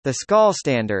The Skal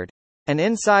Standard. An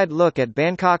inside look at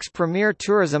Bangkok's premier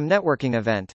tourism networking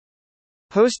event.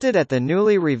 Hosted at the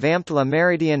newly revamped Le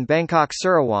Méridien Bangkok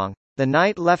Surawang, the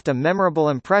night left a memorable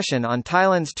impression on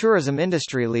Thailand's tourism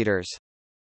industry leaders.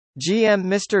 GM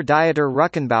Mr. Dieter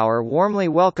Ruckenbauer warmly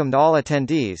welcomed all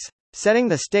attendees, setting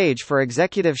the stage for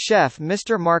executive chef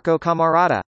Mr. Marco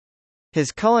Camarata.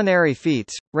 His culinary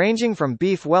feats, ranging from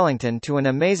beef Wellington to an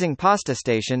amazing pasta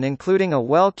station including a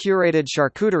well-curated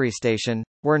charcuterie station,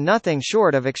 were nothing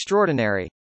short of extraordinary.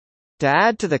 To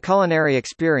add to the culinary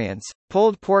experience,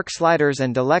 pulled pork sliders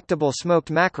and delectable smoked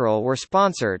mackerel were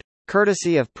sponsored,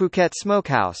 courtesy of Phuket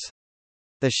Smokehouse.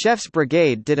 The chef's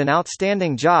brigade did an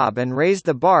outstanding job and raised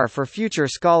the bar for future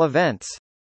Skal events.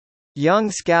 Young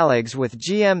Scalags with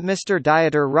GM Mr.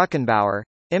 Dieter Ruckenbauer,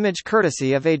 image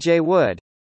courtesy of AJ Wood.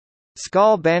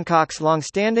 Skal Bangkok's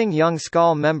long-standing young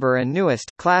Skal member and newest,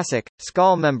 classic,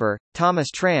 Skal member, Thomas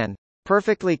Tran,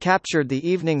 perfectly captured the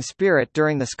evening spirit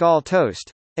during the Skal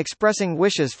toast, expressing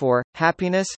wishes for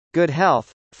happiness, good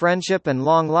health, friendship and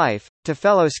long life, to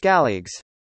fellow Scalags.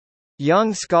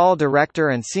 Young Skal director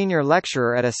and senior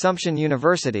lecturer at Assumption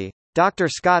University, Dr.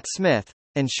 Scott Smith,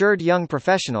 ensured young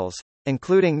professionals,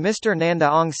 including Mr. Nanda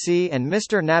Ongsi and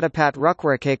Mr. Natapat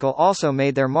Rukwarakekal also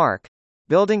made their mark,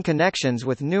 building connections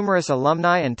with numerous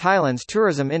alumni and Thailand's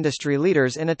tourism industry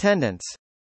leaders in attendance.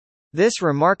 This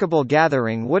remarkable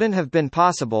gathering wouldn't have been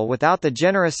possible without the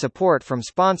generous support from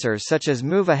sponsors such as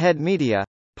Move Ahead Media,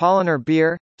 Polliner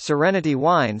Beer, Serenity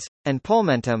Wines, and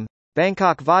Pulmentum,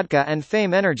 Bangkok Vodka and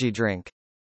Fame Energy Drink.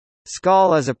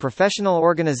 Skal is a professional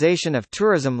organization of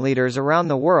tourism leaders around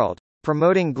the world,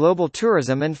 promoting global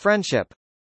tourism and friendship.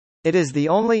 It is the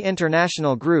only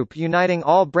international group uniting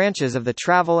all branches of the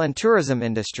travel and tourism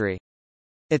industry.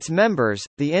 Its members,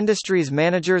 the industry's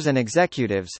managers and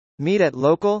executives, meet at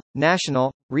local,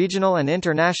 national, regional and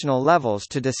international levels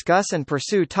to discuss and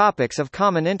pursue topics of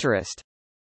common interest.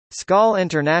 Skal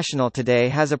International today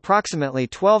has approximately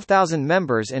 12,000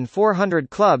 members in 400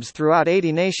 clubs throughout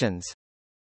 80 nations.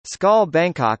 Skal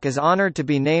Bangkok is honored to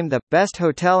be named the Best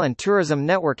Hotel and Tourism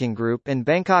Networking Group in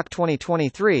Bangkok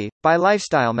 2023, by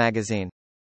Lifestyle magazine.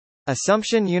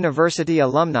 Assumption University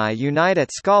alumni unite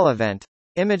at Skal event,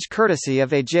 image courtesy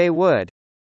of AJ Wood.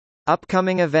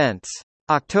 Upcoming events.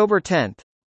 October 10th.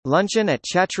 Luncheon at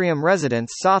Chatrium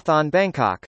Residence Sathon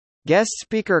Bangkok. Guest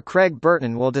speaker Craig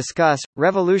Burton will discuss,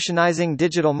 revolutionizing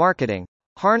digital marketing,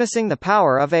 harnessing the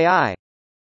power of AI.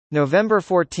 November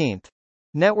 14th.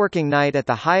 Networking night at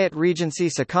the Hyatt Regency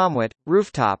Sukhumvit,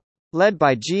 rooftop, led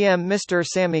by GM Mr.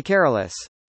 Sammy Karalis.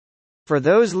 For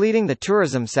those leading the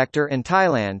tourism sector in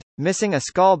Thailand, missing a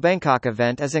Skal Bangkok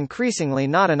event is increasingly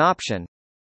not an option.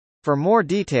 For more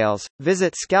details,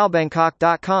 visit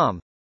skalbangkok.com.